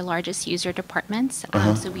of our largest user departments.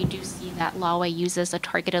 So we do see that LAWA uses a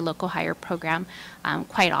targeted local hire program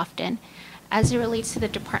quite often. As it relates to the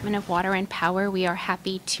Department of Water and Power, we are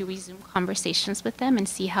happy to resume conversations with them and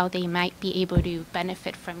see how they might be able to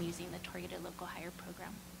benefit from using the targeted local hire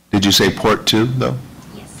program. Did you say Port too, though?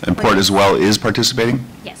 Yes. And Port as well is participating?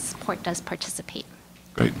 Yes, Port does participate.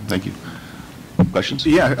 Great, thank you. Questions?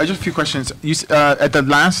 Yeah, just a few questions. At the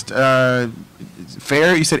last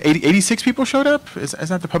fair, you said 86 people showed up? Is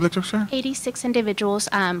that the public works fair? 86 individuals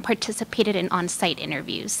participated in on-site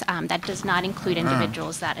interviews. That does not include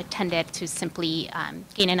individuals that attended to simply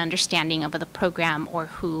gain an understanding of the program or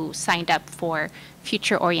who signed up for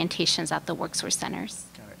future orientations at the WorkSource centers.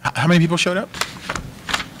 How many people showed up?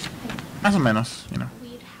 Más o menos,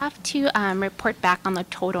 We'd have to report back on the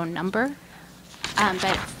total number,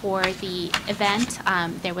 but for the event,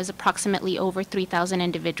 there was approximately over 3,000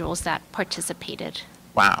 individuals that participated.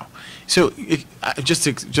 Wow. So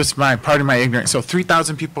pardon my ignorance. So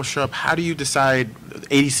 3,000 people show up. How do you decide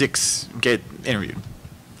 86 get interviewed?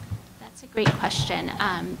 That's a great question.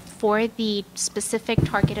 For the specific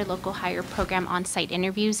targeted local hire program on-site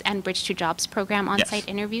interviews and Bridge to Jobs program on-site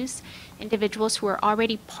interviews, individuals who are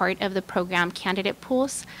already part of the program candidate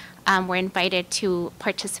pools were invited to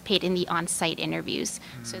participate in the on-site interviews.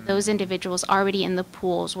 So those individuals already in the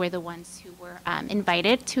pools were the ones who were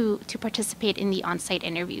invited to participate in the on-site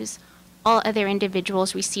interviews. All other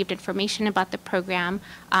individuals received information about the program.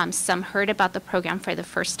 Some heard about the program for the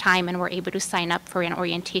first time and were able to sign up for an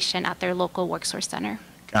orientation at their local WorkSource center.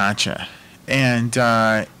 Gotcha. And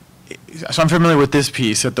so I'm familiar with this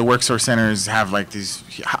piece that the WorkSource centers have like these.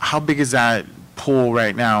 How big is that pool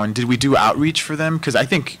right now? And did we do outreach for them? Because I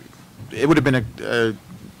think it would have been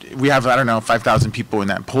we have, I don't know, 5,000 people in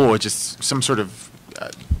that pool. It's just some sort of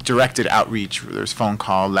directed outreach where there's phone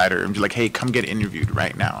call, letter, and be like, hey, come get interviewed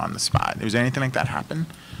right now on the spot. Was there anything like that happen?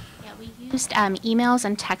 Yeah, we used emails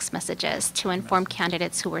and text messages to inform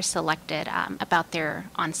candidates who were selected about their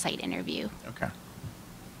on-site interview. Okay.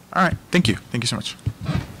 All right. Thank you. Thank you so much.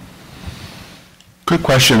 Quick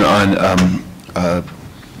question on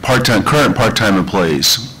current part-time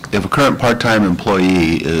employees. If a current part-time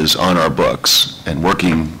employee is on our books and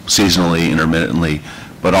working seasonally, intermittently,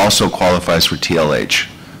 but also qualifies for TLH,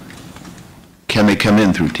 can they come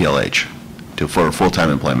in through TLH for full-time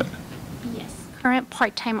employment? Yes. Current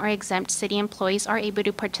part-time or exempt city employees are able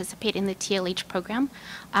to participate in the TLH program.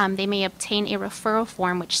 They may obtain a referral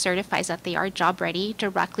form which certifies that they are job ready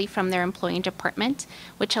directly from their employing department,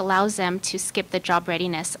 which allows them to skip the job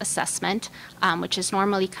readiness assessment, which is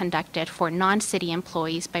normally conducted for non-city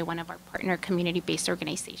employees by one of our partner community-based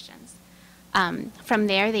organizations. From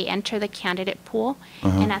there, they enter the candidate pool,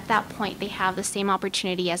 and at that point, they have the same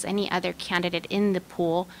opportunity as any other candidate in the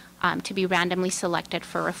pool to be randomly selected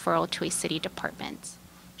for referral to a city department.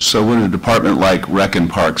 So would a department like Rec and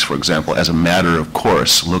Parks, for example, as a matter of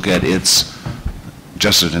course, look at its,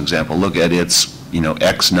 just as an example, look at its,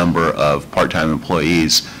 X number of part-time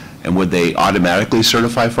employees, and would they automatically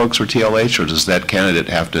certify folks for TLH, or does that candidate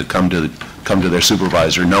have to come to their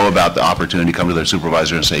supervisor, know about the opportunity, come to their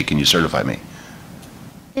supervisor and say, can you certify me?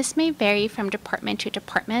 This may vary from department to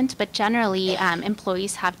department, but generally,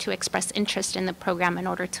 employees have to express interest in the program in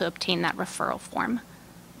order to obtain that referral form.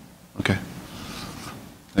 Okay.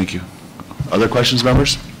 Thank you. Other questions,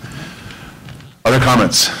 members? Other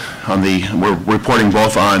comments on we're reporting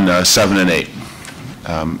both on 7 and 8.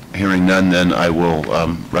 Hearing none, then I will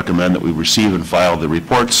recommend that we receive and file the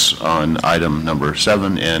reports on item number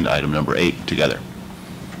 7 and item number 8 together.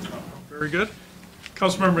 Very good.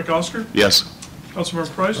 Councilmember McOsker? Yes. Councilmember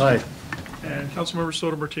Price? Aye. And Councilmember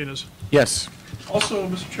Soto Martinez. Yes. Also,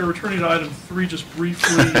 Mr. Chair, returning to item 3 just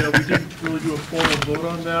briefly, we didn't really do a formal vote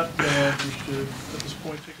on that. We should, at this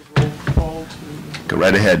point, take a roll call to... Go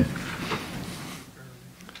right ahead.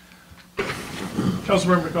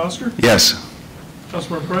 Councilmember McOsker? Yes.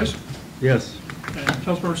 Councilmember Price? Yes. And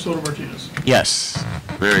Councilmember Soto Martinez. Yes.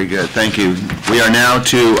 Very good. Thank you. We are now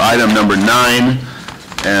to item number 9,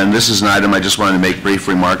 and this is an item I just wanted to make brief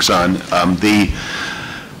remarks on.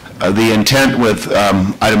 The intent with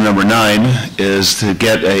item number 9 is to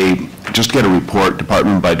just get a report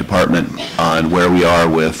department by department on where we are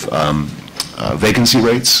with vacancy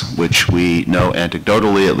rates, which we know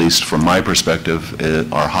anecdotally, at least from my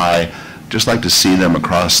perspective, are high. Just like to see them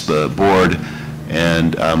across the board.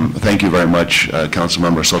 And thank you very much,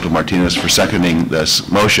 Councilmember Soto Martinez, for seconding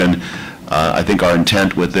this motion. I think our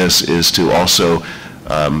intent with this is to also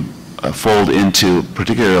fold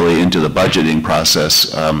particularly into the budgeting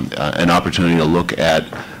process, an opportunity to look at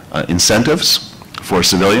incentives for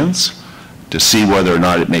civilians to see whether or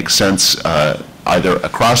not it makes sense either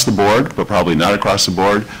across the board, but probably not across the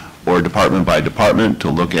board, or department by department to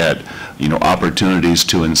look at opportunities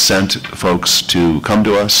to incent folks to come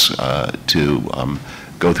to us, to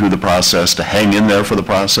go through the process, to hang in there for the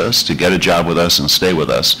process, to get a job with us and stay with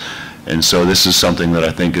us. And so this is something that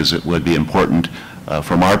I think would be important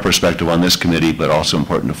from our perspective on this committee, but also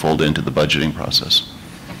important to fold into the budgeting process.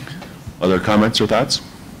 Other comments or thoughts?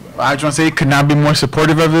 I just want to say, could not be more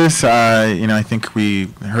supportive of this. I think we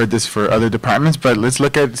heard this for other departments, but let's see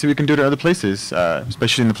what we can do to other places,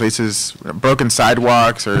 especially in the places, broken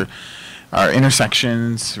sidewalks or our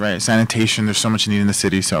intersections, right? Sanitation, there's so much need in the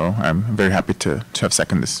city, so I'm very happy to have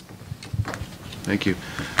seconded this. Thank you.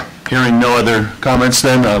 Hearing no other comments,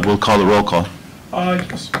 then we'll call the roll call.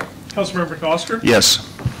 Yes. Councilmember McOsker? Yes.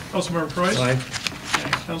 Councilmember Price? Aye.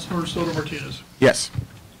 And Councilmember Soto Martinez. Yes.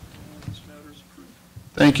 This matter is approved.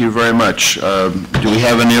 Thank you very much. Do we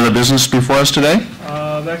have any other business before us today?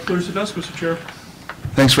 That clears the desk, Mr. Chair.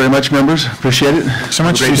 Thanks very much, members. Appreciate it. So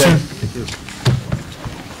much. Have a great See you day. soon.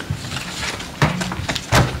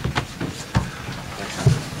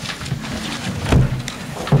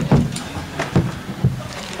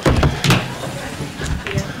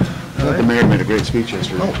 I thought the mayor made a great speech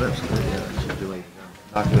yesterday. Oh, absolutely, yeah.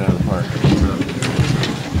 Knocked it out of the park.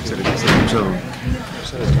 Set a tone.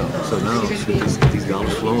 So now, these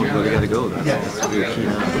dollars flowing, where they gotta go? That's really key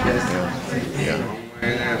now.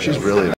 She's really